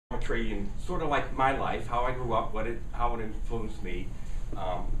geometry and sort of like my life, how I grew up, how it influenced me,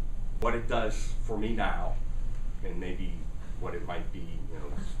 what it does for me now, and maybe what it might be,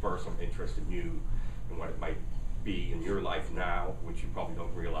 spur some interest in you, and what it might be in your life now, which you probably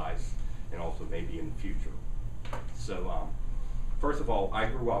don't realize, and also maybe in the future. So, first of all, I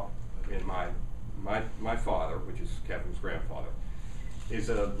grew up in my father, which is Kevin's grandfather, is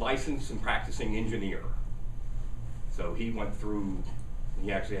a licensed and practicing engineer. So he went through,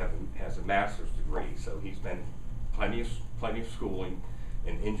 he actually has a master's degree, so he's been plenty of schooling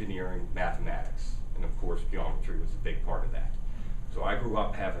in engineering, mathematics, and of course geometry was a big part of that. So I grew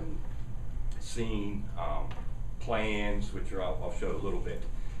up having seen plans, which I'll show a little bit,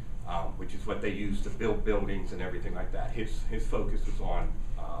 which is what they use to build buildings and everything like that. His focus was on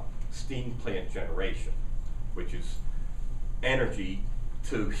steam plant generation, which is energy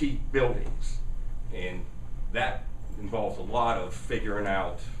to heat buildings, and that involves a lot of figuring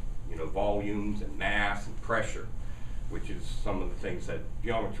out, volumes and mass and pressure, which is some of the things that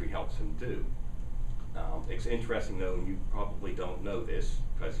geometry helps him do. It's interesting though, and you probably don't know this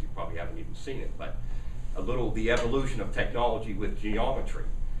because you probably haven't even seen it, but the evolution of technology with geometry.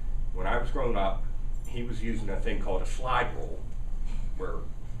 When I was growing up, he was using a thing called a slide rule, where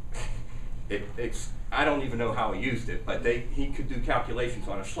I don't even know how he used it, but he could do calculations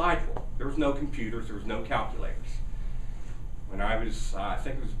on a slide rule. There was no computers, there was no calculators. When I was, I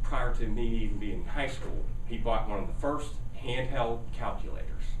think it was prior to me even being in high school, he bought one of the first handheld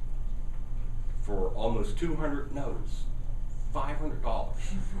calculators for almost $500.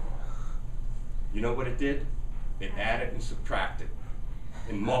 You know what it did? It added and subtracted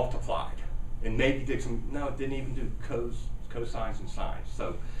and multiplied, and maybe did it didn't even do cosines and sines.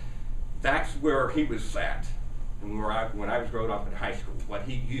 So that's where he was at, and when I was growing up in high school, what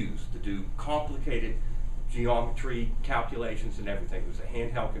he used to do complicated geometry calculations and everything was a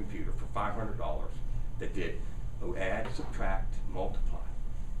handheld computer for $500 that did add, subtract, multiply.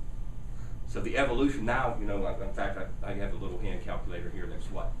 So the evolution now, in fact, I have a little hand calculator here that's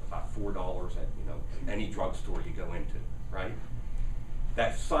about $4 at any drugstore you go into, right?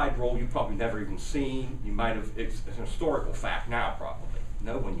 That slide rule you probably never even seen. You might have. It's an historical fact now, probably.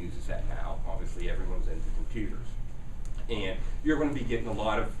 No one uses that now. Obviously, everyone's into computers, and you're going to be getting a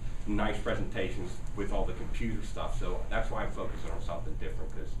lot of nice presentations with all the computer stuff. So that's why I'm focusing on something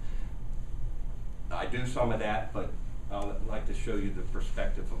different, because I do some of that, but I'd like to show you the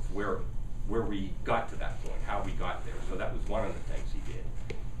perspective of where we got to that point, how we got there. So that was one of the things he did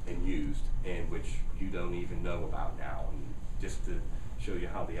and used, and which you don't even know about now. And just to show you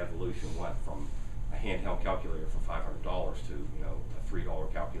how the evolution went from a handheld calculator for $500 to a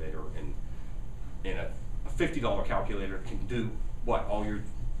 $3 calculator, and a $50 calculator can do what? All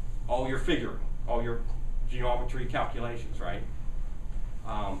your figuring, all your geometry calculations, right?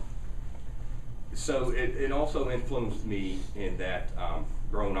 So it also influenced me in that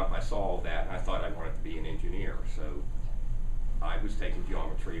growing up I saw that and I thought I wanted to be an engineer. So I was taking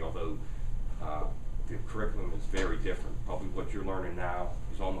geometry, although the curriculum is very different. Probably what you're learning now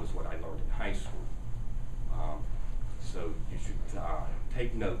is almost what I learned in high school. So you should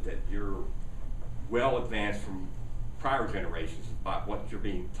take note that you're well advanced from prior generations about what you're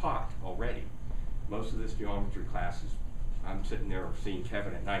being taught already. Most of this geometry classes, I'm sitting there seeing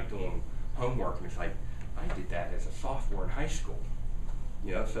Kevin at night doing homework, and it's like, I did that as a sophomore in high school.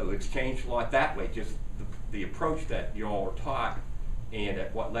 So it's changed a lot that way, just the approach that you all are taught, and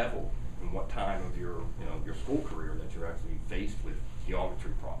at what level and what time of your school career that you're actually faced with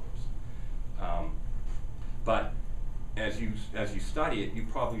geometry problems. But as you study it, you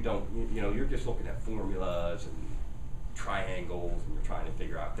probably don't, you're just looking at formulas and triangles, and you're trying to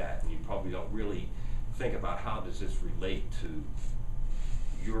figure out that, and you probably don't really think about how does this relate to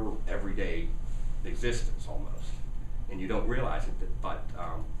your everyday existence almost, and you don't realize it, but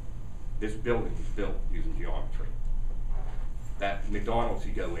this building was built using geometry. That McDonald's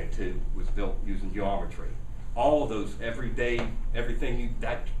you go into was built using geometry. All of those everyday, everything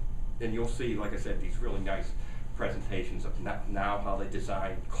and you'll see, like I said, these really nice presentations of now how they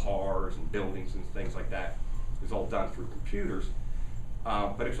design cars and buildings and things like that is all done through computers,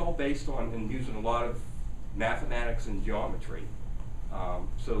 but it's all based on and using a lot of mathematics and geometry.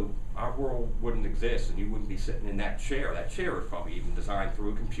 So our world wouldn't exist, and you wouldn't be sitting in that chair. That chair is probably even designed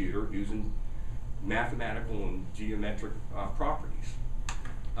through a computer using mathematical and geometric properties.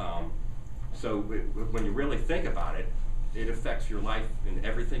 So when you really think about it, it affects your life in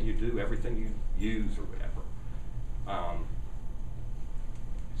everything you do, everything you use or whatever.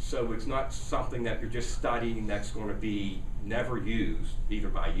 So it's not something that you're just studying that's going to be never used either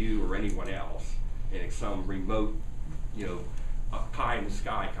by you or anyone else in some remote, a pie in the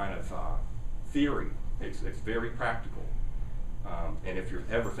sky kind of theory. It's very practical. And if you're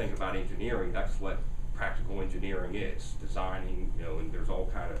ever thinking about engineering, that's what practical engineering is, designing, you know, and there's all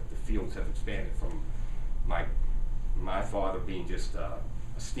kind of, the fields have expanded from my father being just a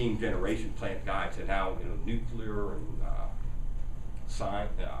steam generation plant guy to now, you know, nuclear and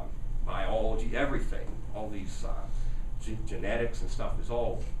science, biology, everything. All these genetics and stuff is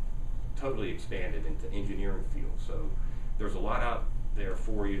all totally expanded into engineering fields. So there's a lot out there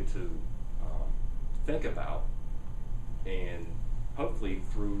for you to think about, and hopefully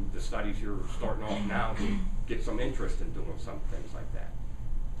through the studies you're starting off now, you get some interest in doing some things like that.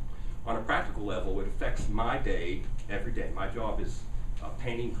 On a practical level, it affects my day every day. My job is a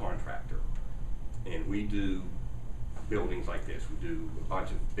painting contractor, and we do buildings like this. We do a bunch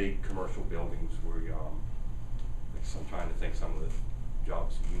of big commercial buildings where I'm trying to think some of the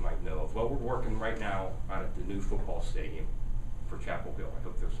jobs you might know of. Well, we're working right now out at the new football stadium for Chapel Hill. I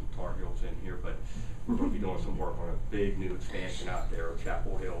hope there's some Tar Heels in here, but we're going to be doing some work on a big new expansion out there at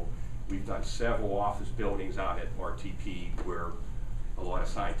Chapel Hill. We've done several office buildings out at RTP where a lot of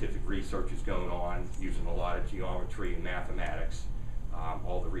scientific research is going on, using a lot of geometry and mathematics.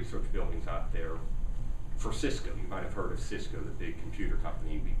 All the research buildings out there for Cisco. You might have heard of Cisco, the big computer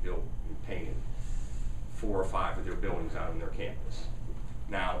company. We built and painted 4 or 5 of their buildings out on their campus.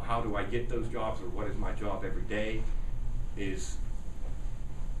 Now, how do I get those jobs, or what is my job every day? Is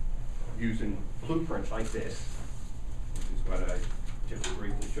using blueprints like this. This is what I just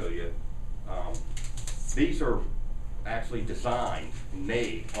briefly show you. These are actually designed and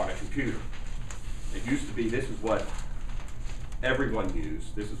made on a computer. It used to be, this is what everyone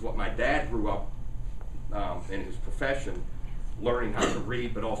used. This is what my dad grew up in his profession, learning how to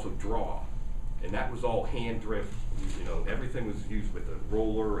read but also draw. And that was all hand driven. You know, everything was used with a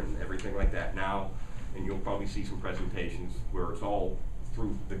ruler and everything like that. Now, and you'll probably see some presentations where it's all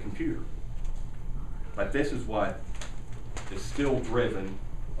through the computer. But this is what is still driven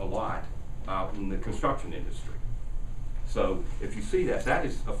a lot out in the construction industry. So if you see that, that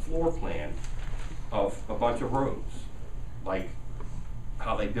is a floor plan of a bunch of rooms. Like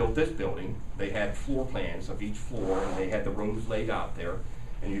how they built this building, they had floor plans of each floor, and they had the rooms laid out there.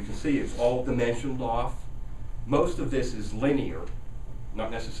 And you can see it's all dimensioned off. Most of this is linear,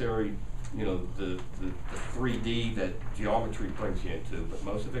 not necessarily, you know, the 3D that geometry brings you into, but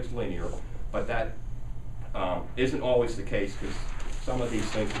most of it's linear. But that isn't always the case, because some of these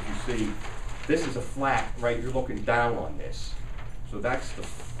things, if you see, this is a flat, right? You're looking down on this. So that's the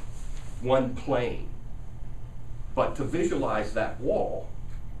one plane. But to visualize that wall,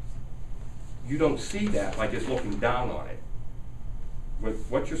 you don't see that by just looking down on it.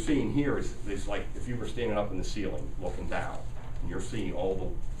 What you're seeing here is like if you were standing up in the ceiling looking down, and you're seeing all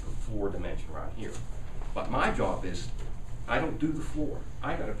the floor dimension around here. But my job is, I don't do the floor.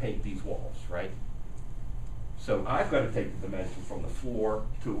 I gotta paint these walls, right? So I've got to take the dimension from the floor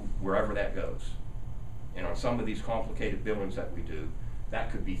to wherever that goes. And on some of these complicated buildings that we do,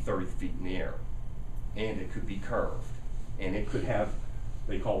 that could be 30 feet in the air. And it could be curved. And it could have,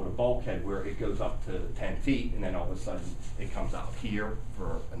 they call it a bulkhead, where it goes up to 10 feet, and then all of a sudden it comes out here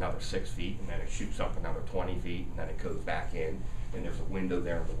for another 6 feet, and then it shoots up another 20 feet, and then it goes back in, and there's a window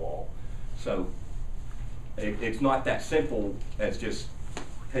there in the wall. So it's not that simple as just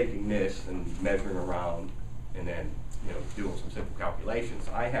taking this and measuring around and then, you know, doing some simple calculations.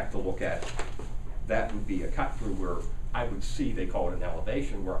 I have to look at, that would be a cut through where I would see, they call it an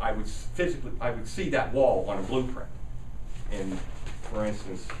elevation, where I would physically, I would see that wall on a blueprint. And for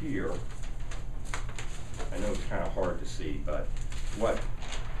instance here, I know it's kind of hard to see, but what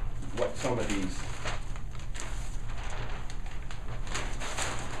some of these,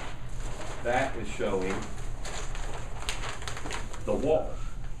 that is showing the wall,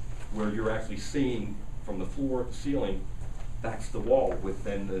 where you're actually seeing from the floor to the ceiling, that's the wall, with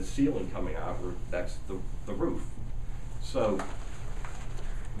then the ceiling coming out, or that's the roof. So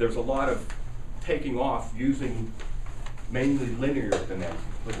there's a lot of taking off using mainly linear dimensions,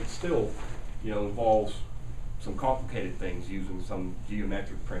 but it still, you know, involves some complicated things using some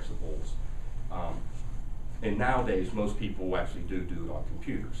geometric principles. And nowadays, most people actually do it on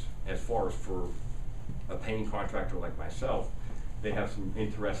computers. As far as for a painting contractor like myself, they have some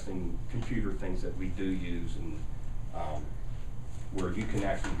interesting computer things that we do use, and where you can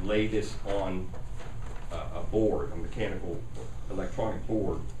actually lay this on a board, a mechanical electronic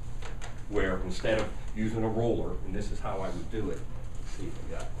board, where instead of using a ruler, and this is how I would do it. Let's see if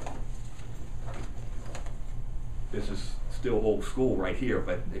I got it. This is still old school right here,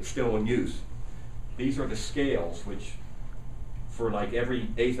 but it's still in use. These are the scales, which for like every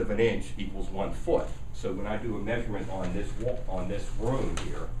 1/8 of an inch equals 1 foot. So when I do a measurement on this wall, on this room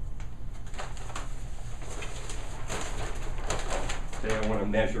here, say I want to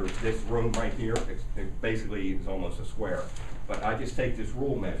measure this room right here, it basically is almost a square. But I just take this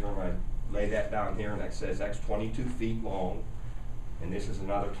rule measure and I lay that down here, and that says that's 22 feet long, and this is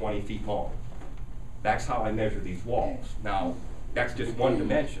another 20 feet long. That's how I measure these walls. Now, that's just one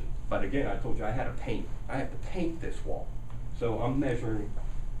dimension, but again, I told you I have to paint this wall. So I'm measuring,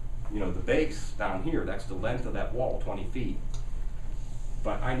 you know, the base down here, that's the length of that wall, 20 feet.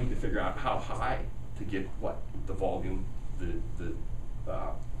 But I need to figure out how high to get what the volume, the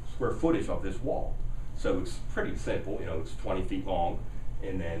square footage of this wall. So it's pretty simple, you know, it's 20 feet long,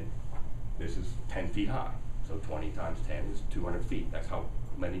 and then this is 10 feet high. So 20 times 10 is 200 feet. That's how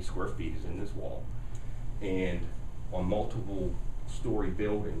many square feet is in this wall. And on multiple story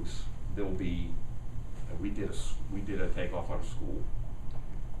buildings, there'll be, we did a takeoff on a school.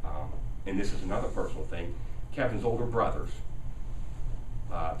 And this is another personal thing. Kevin's older brothers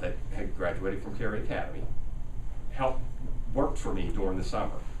that had graduated from Cary Academy worked for me during the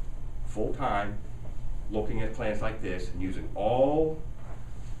summer, full time, looking at plans like this and using all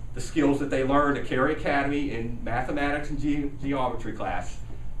the skills that they learned at Cary Academy in mathematics and geometry class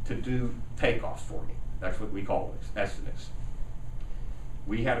to do takeoffs for me. That's what we call it, estimates.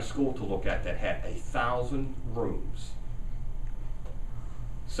 We had a school to look at that had 1,000 rooms.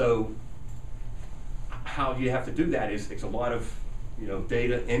 So how you have to do that is it's a lot of, you know,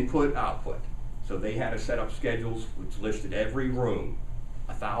 data input, output. So they had to set up schedules which listed every room,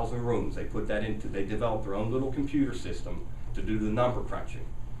 1,000 rooms. They put that into, they developed their own little computer system to do the number crunching.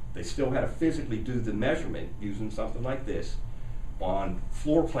 They still had to physically do the measurement using something like this on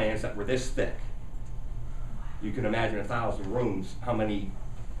floor plans that were this thick. You can imagine 1,000 rooms, how many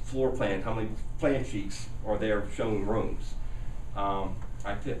floor plans, how many plan sheets are there showing rooms.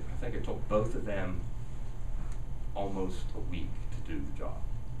 I think it took both of them almost a week to do the job,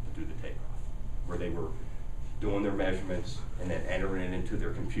 to do the takeoff, where they were doing their measurements and then entering it into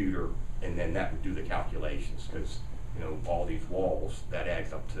their computer, and then that would do the calculations, because, you know, all these walls, that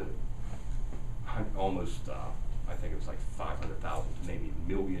adds up to almost, I think it was like 500,000 to maybe 1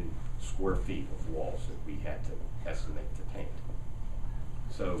 million square feet of walls that we had to estimate to paint.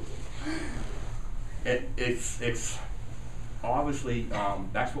 So it's obviously,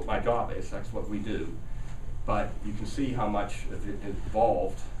 that's what my job is, that's what we do. But you can see how much of it is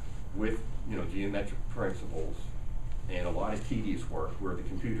involved with, you know, geometric principles and a lot of tedious work where the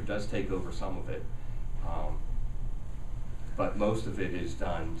computer does take over some of it. But most of it is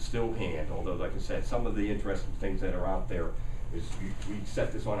done still hand, although like I said, some of the interesting things that are out there is we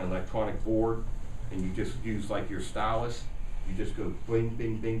set this on an electronic board and you just use like your stylus. You just go bing,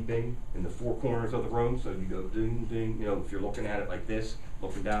 bing, bing, bing in the 4 corners of the room. So you go ding, ding, you know, if you're looking at it like this,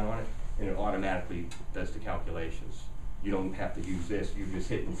 looking down on it, and it automatically does the calculations. You don't have to use this, you're just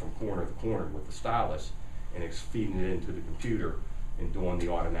hitting from corner to corner with the stylus, and it's feeding it into the computer and doing the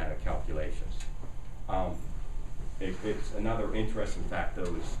automatic calculations. It's another interesting fact though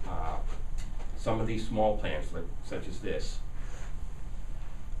is some of these small plans, such as this,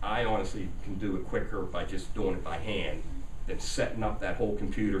 I honestly can do it quicker by just doing it by hand than setting up that whole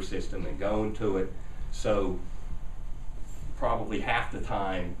computer system and going to it. So probably half the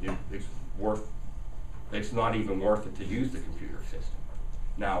time it's not even worth it to use the computer system.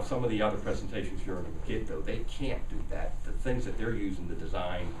 Now some of the other presentations you're going to get though, they can't do that. The things that they're using to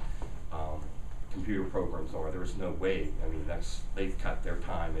design computer programs are, there's no way. I mean, they've cut their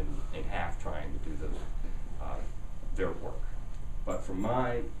time in half trying to do those their work. But from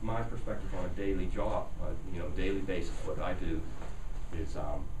my perspective on a daily job, you know, daily basis, what I do is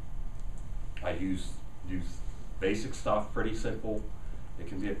I use basic stuff, pretty simple. It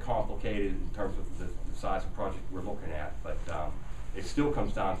can be complicated in terms of the size of project we're looking at, but it still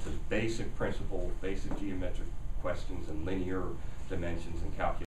comes down to basic principles, basic geometric questions and linear dimensions and calculations.